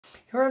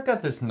Here I've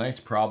got this nice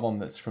problem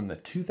that's from the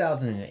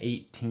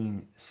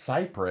 2018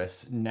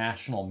 Cyprus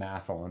National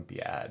Math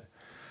Olympiad.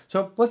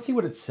 So let's see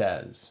what it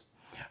says.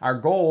 Our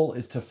goal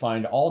is to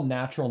find all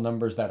natural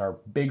numbers that are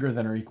bigger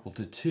than or equal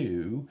to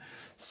 2,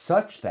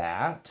 such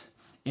that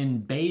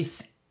in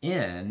base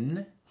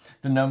n,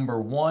 the number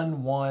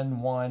 1,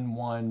 1, 1,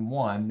 1,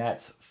 1,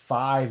 that's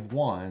 5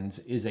 ones,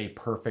 is a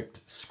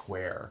perfect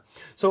square.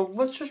 So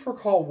let's just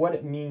recall what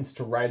it means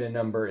to write a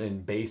number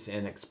in base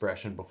n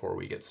expression before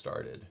we get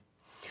started.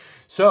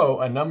 So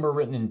a number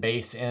written in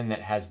base n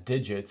that has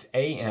digits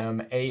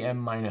am, am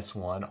minus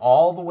 1,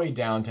 all the way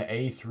down to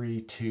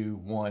a3, 2,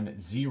 1,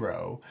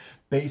 0,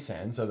 base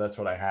n, so that's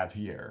what I have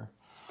here,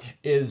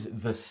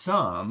 is the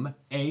sum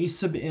a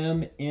sub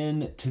m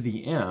n to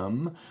the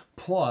m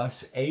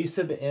plus a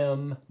sub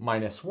m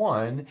minus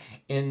 1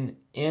 in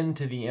n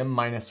to the m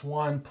minus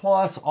 1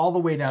 plus all the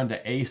way down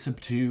to a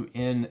sub 2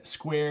 n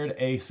squared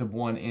a sub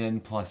 1 n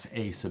plus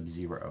a sub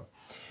 0.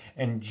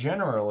 And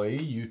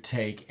generally, you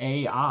take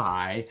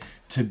ai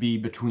to be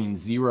between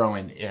 0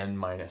 and n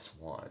minus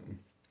 1.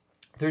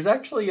 There's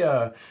actually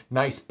a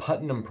nice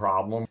Putnam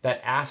problem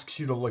that asks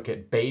you to look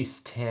at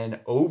base 10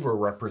 over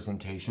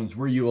representations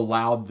where you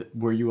allow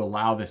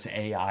this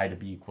ai to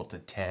be equal to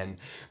 10.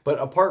 But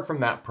apart from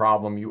that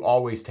problem, you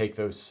always take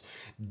those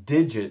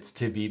digits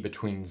to be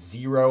between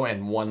 0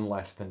 and 1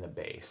 less than the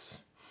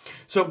base.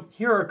 So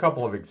here are a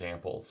couple of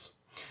examples.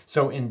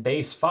 So in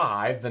base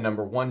 5, the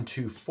number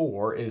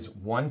 124 is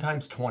 1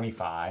 times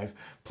 25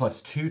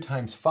 plus 2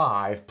 times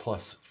 5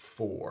 plus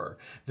 4.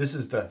 This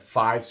is the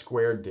 5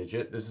 squared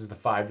digit. This is the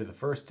 5 to the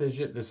first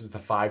digit. This is the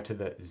 5 to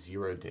the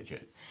 0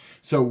 digit.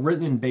 So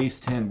written in base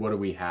 10, what do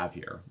we have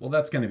here? Well,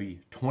 that's going to be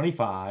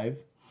 25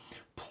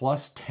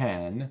 plus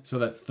 10. So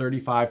that's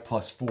 35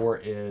 plus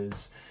 4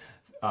 is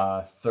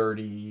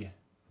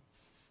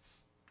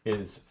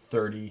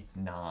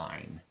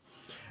 39.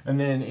 And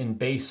then in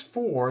base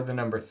 4, the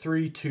number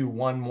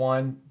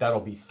 3211, that'll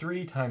be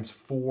 3 times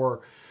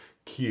 4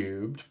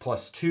 cubed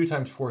plus 2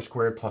 times 4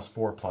 squared plus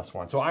 4 plus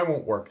 1. So I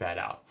won't work that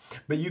out.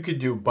 But you could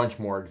do a bunch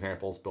more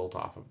examples built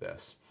off of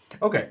this.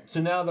 Okay, so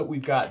now that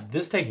we've got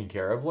this taken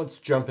care of, let's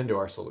jump into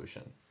our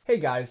solution. Hey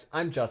guys,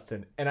 I'm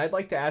Justin, and I'd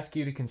like to ask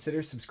you to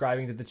consider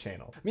subscribing to the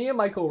channel. Me and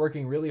Michael are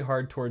working really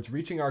hard towards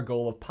reaching our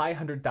goal of pi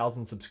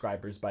 100,000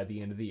 subscribers by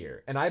the end of the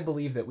year, and I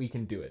believe that we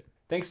can do it.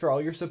 Thanks for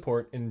all your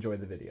support and enjoy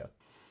the video.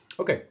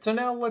 Okay, so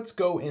now let's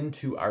go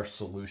into our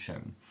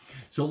solution.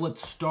 So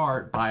let's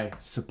start by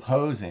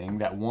supposing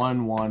that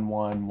 1, 1,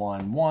 1,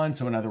 1, 1,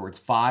 so in other words,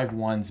 5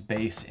 ones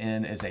base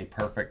n is a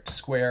perfect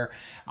square.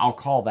 I'll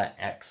call that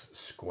x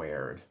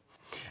squared.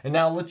 And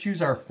now let's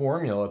use our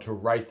formula to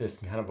write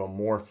this in kind of a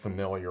more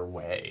familiar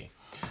way.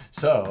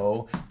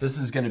 So this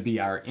is going to be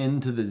our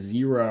n to the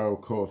 0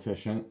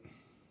 coefficient.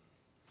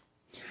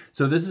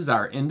 So this is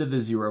our n to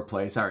the 0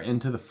 place, our n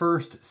to the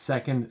first,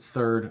 second,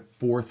 third,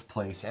 fourth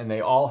place, and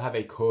they all have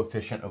a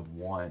coefficient of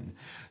 1.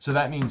 So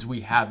that means we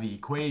have the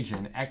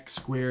equation x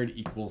squared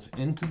equals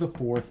n to the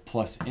fourth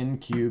plus n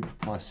cubed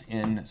plus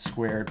n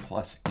squared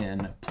plus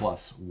n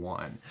plus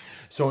 1.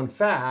 So in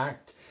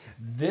fact,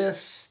 this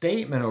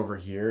statement over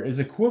here is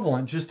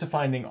equivalent just to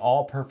finding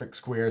all perfect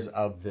squares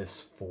of this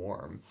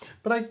form.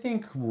 But I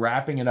think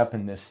wrapping it up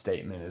in this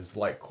statement is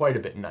like quite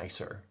a bit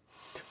nicer.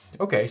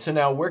 Okay, so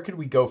now where could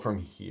we go from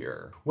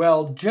here?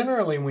 Well,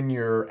 generally when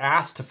you're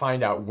asked to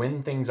find out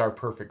when things are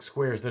perfect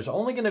squares, there's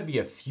only going to be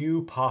a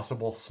few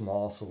possible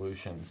small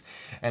solutions.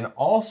 And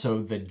also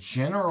the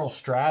general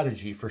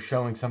strategy for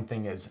showing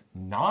something is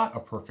not a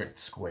perfect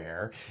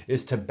square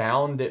is to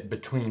bound it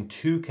between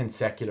 2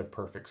 consecutive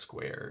perfect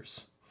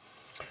squares.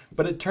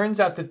 But it turns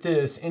out that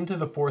this n to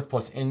the fourth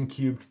plus n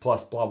cubed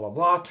plus blah, blah,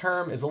 blah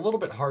term is a little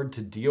bit hard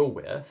to deal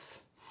with,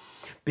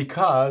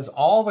 because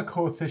all the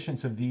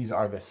coefficients of these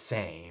are the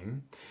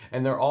same,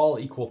 and they're all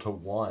equal to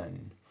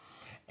 1.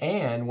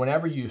 And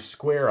whenever you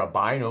square a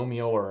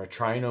binomial or a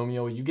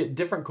trinomial, you get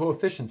different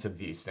coefficients of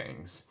these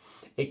things.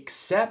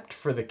 Except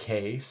for the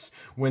case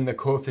when the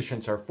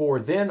coefficients are 4,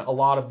 then a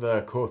lot of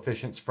the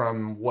coefficients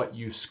from what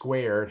you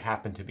squared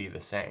happen to be the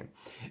same.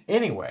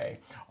 Anyway,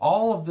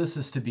 all of this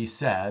is to be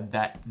said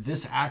that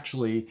this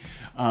actually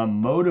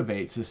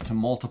motivates us to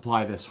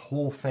multiply this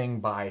whole thing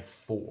by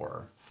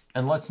 4.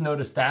 And let's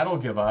notice that'll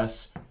give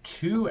us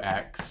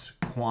 2x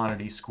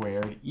quantity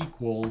squared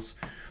equals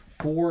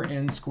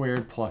 4n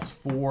squared plus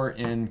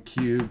 4n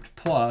cubed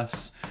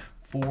plus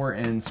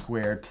 4n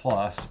squared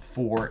plus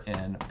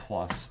 4n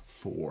plus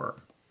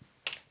 4.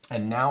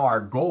 And now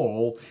our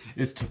goal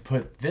is to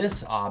put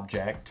this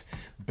object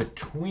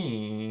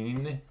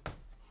between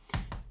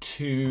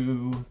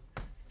 2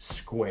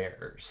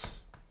 squares.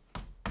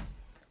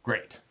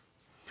 Great.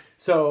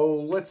 So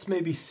let's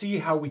maybe see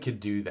how we could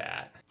do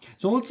that.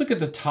 So let's look at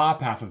the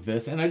top half of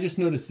this, and I just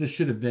noticed this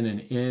should have been an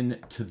n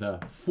to the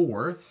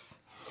fourth,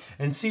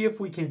 and see if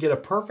we can get a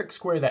perfect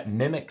square that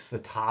mimics the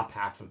top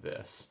half of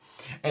this.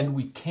 And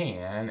we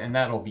can, and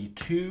that'll be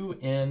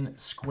 2n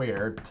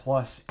squared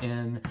plus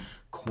n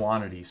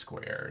quantity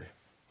squared.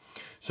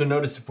 So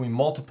notice if we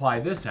multiply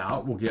this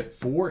out, we'll get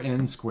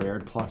 4n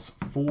squared plus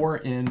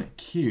 4n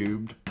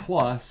cubed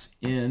plus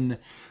n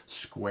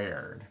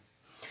squared.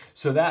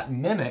 So that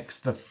mimics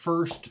the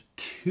first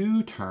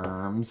two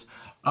terms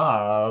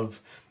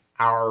of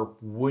our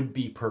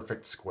would-be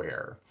perfect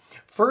square.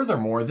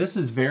 Furthermore, this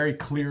is very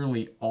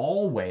clearly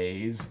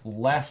always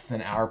less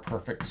than our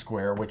perfect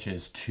square, which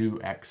is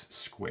 2x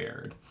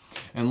squared.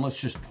 And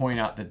let's just point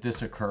out that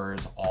this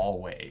occurs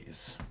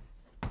always.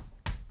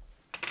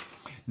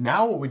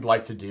 Now what we'd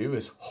like to do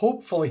is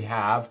hopefully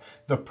have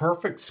the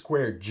perfect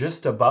square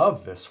just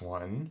above this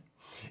one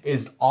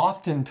is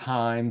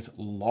oftentimes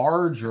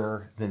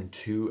larger than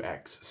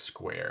 2x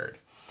squared.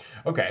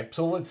 Okay,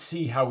 so let's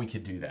see how we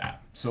could do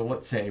that. So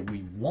let's say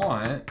we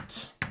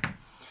want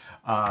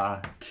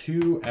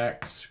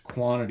 2x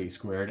quantity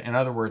squared, in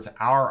other words,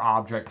 our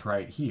object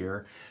right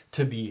here,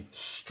 to be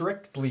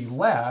strictly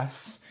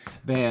less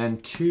than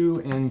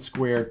 2n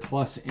squared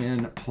plus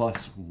n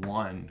plus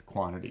 1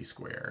 quantity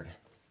squared.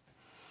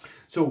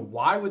 So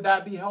why would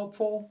that be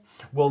helpful?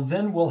 Well,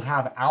 then we'll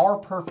have our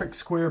perfect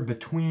square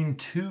between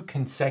two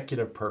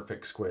consecutive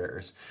perfect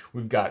squares.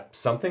 We've got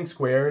something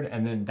squared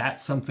and then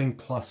that's something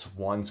plus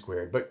 1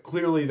 squared. But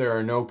clearly there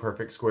are no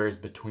perfect squares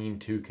between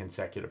two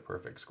consecutive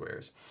perfect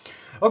squares.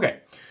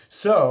 Okay,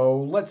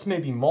 so let's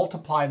maybe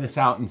multiply this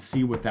out and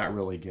see what that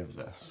really gives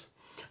us.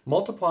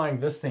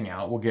 Multiplying this thing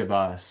out will give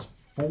us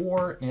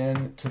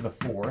 4n to the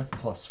fourth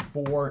plus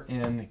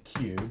 4n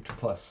cubed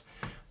plus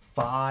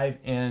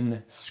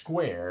 5n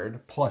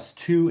squared plus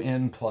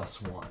 2n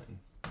plus 1.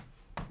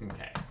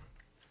 Okay,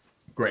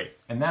 great.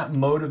 And that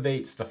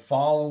motivates the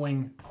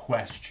following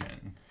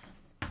question.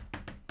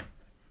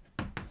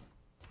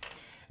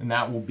 And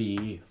that will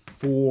be,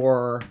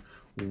 for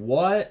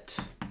what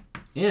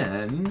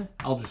n,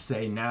 I'll just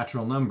say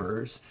natural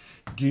numbers,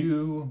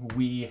 do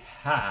we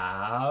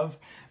have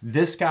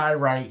this guy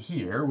right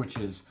here, which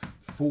is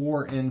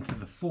 4n to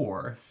the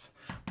fourth,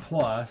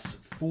 plus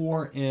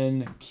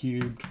 4n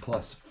cubed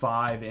plus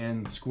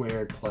 5n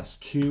squared plus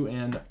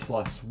 2n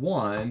plus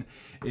 1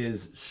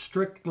 is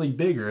strictly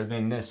bigger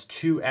than this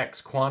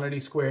 2x quantity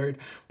squared.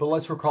 But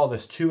let's recall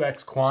this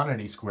 2x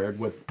quantity squared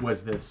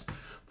was this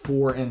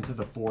 4n to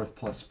the fourth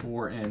plus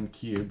 4n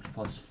cubed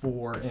plus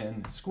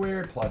 4n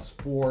squared plus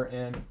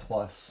 4n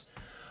plus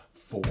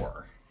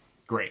 4.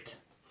 Great.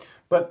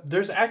 But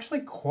there's actually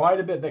quite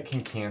a bit that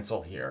can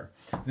cancel here.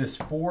 This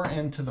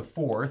 4n to the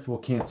fourth will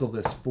cancel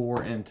this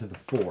 4n to the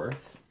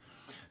fourth.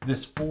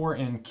 This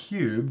 4n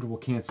cubed will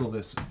cancel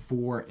this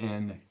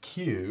 4n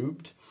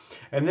cubed.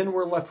 And then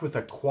we're left with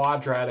a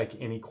quadratic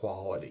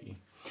inequality.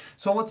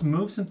 So let's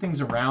move some things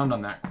around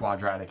on that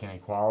quadratic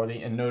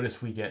inequality and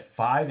notice we get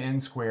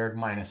 5n squared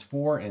minus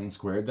 4n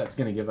squared. That's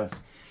going to give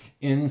us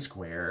n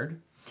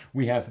squared.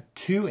 We have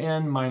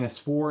 2n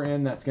minus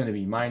 4n. That's going to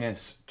be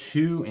minus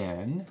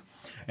 2n.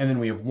 And then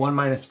we have 1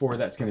 minus 4,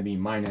 that's going to be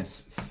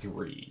minus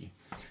 3.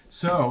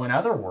 So in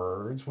other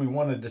words, we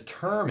want to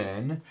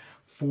determine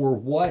for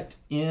what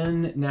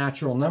n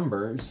natural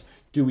numbers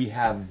do we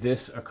have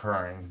this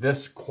occurring.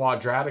 This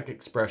quadratic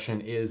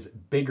expression is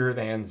bigger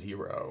than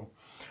 0.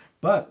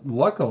 But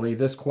luckily,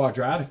 this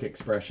quadratic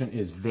expression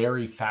is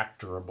very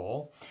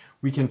factorable.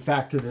 We can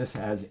factor this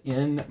as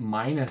n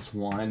minus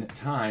 1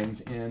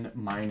 times n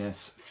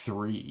minus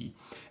 3.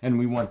 And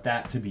we want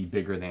that to be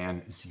bigger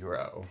than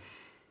 0.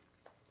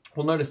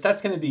 Well, notice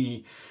that's going to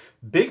be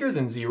bigger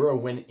than 0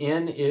 when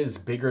n is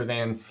bigger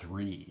than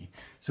 3.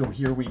 So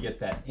here we get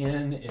that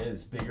n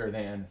is bigger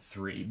than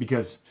 3.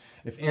 Because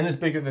if n is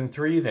bigger than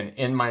 3, then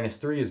n minus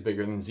 3 is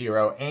bigger than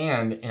 0,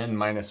 and n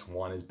minus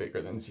 1 is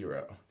bigger than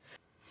 0.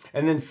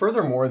 And then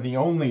furthermore, the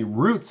only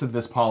roots of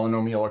this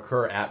polynomial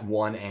occur at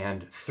 1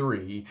 and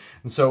 3.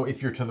 And so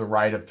if you're to the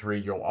right of 3,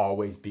 you'll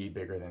always be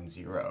bigger than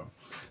 0.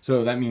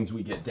 So that means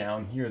we get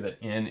down here that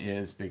n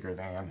is bigger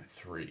than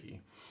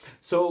 3.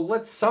 So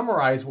let's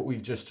summarize what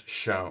we've just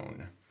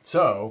shown.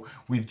 So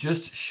we've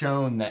just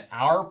shown that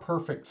our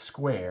perfect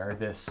square,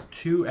 this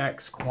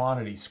 2x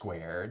quantity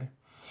squared,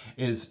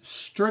 is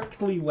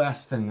strictly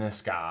less than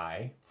this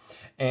guy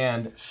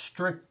and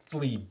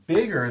strictly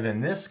bigger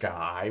than this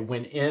guy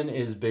when n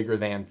is bigger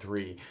than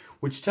 3,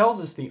 which tells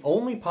us the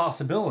only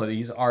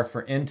possibilities are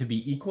for n to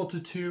be equal to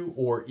 2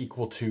 or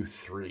equal to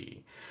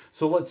 3.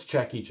 So let's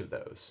check each of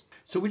those.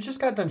 So we just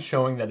got done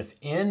showing that if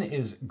n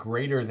is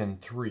greater than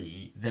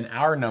 3, then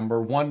our number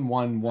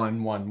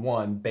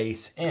 11111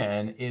 base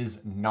n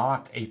is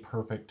not a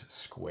perfect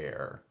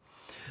square.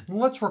 And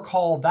let's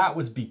recall that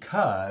was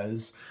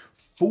because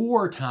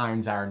 4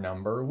 times our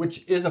number,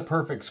 which is a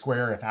perfect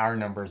square if our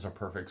number is a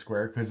perfect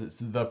square because it's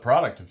the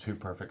product of two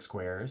perfect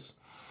squares,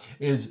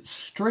 is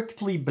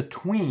strictly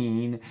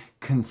between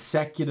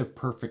consecutive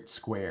perfect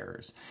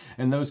squares.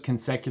 And those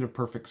consecutive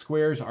perfect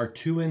squares are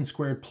 2n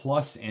squared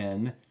plus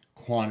n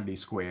quantity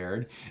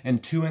squared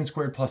and 2n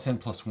squared plus n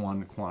plus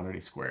 1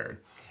 quantity squared.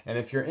 And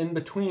if you're in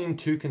between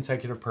two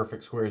consecutive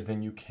perfect squares,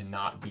 then you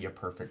cannot be a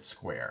perfect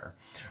square.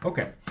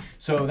 Okay,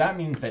 so that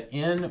means that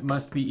n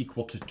must be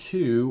equal to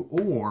 2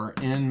 or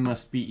n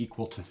must be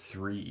equal to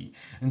 3.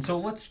 And so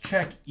let's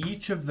check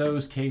each of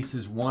those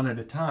cases one at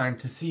a time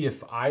to see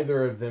if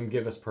either of them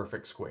give us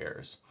perfect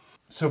squares.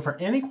 So for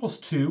n equals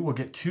 2, we'll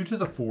get 2 to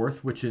the 4th,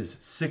 which is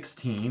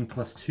 16,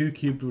 plus 2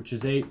 cubed, which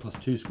is 8, plus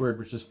 2 squared,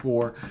 which is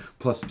 4,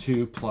 plus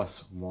 2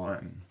 plus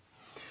 1.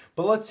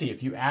 But let's see,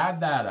 if you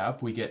add that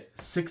up, we get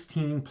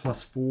 16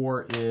 plus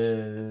 4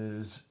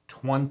 is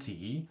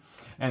 20,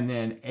 and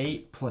then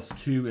 8 plus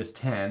 2 is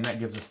 10. That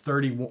gives us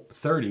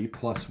 30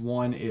 plus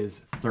 1 is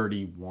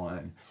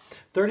 31.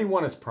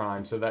 31 is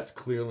prime, so that's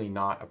clearly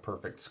not a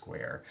perfect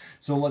square.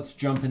 So let's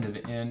jump into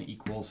the n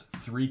equals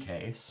 3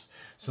 case.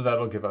 So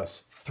that'll give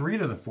us 3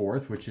 to the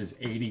 4th, which is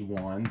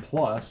 81,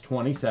 plus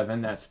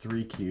 27, that's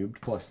 3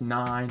 cubed, plus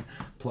 9,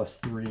 plus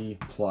 3,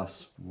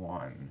 plus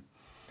 1.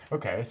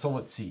 Okay, so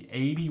let's see,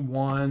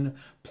 81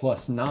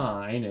 plus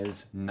 9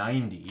 is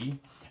 90,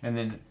 and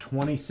then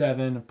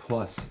 27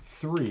 plus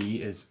 3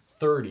 is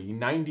 30.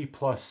 90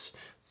 plus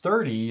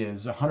 30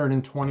 is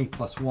 120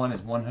 plus 1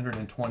 is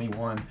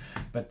 121,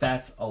 but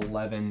that's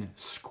 11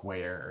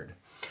 squared.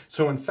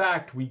 So in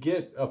fact, we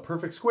get a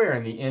perfect square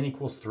in the n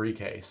equals 3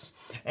 case.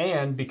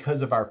 And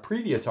because of our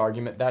previous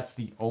argument, that's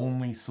the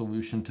only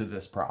solution to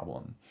this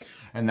problem.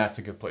 And that's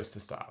a good place to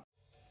stop.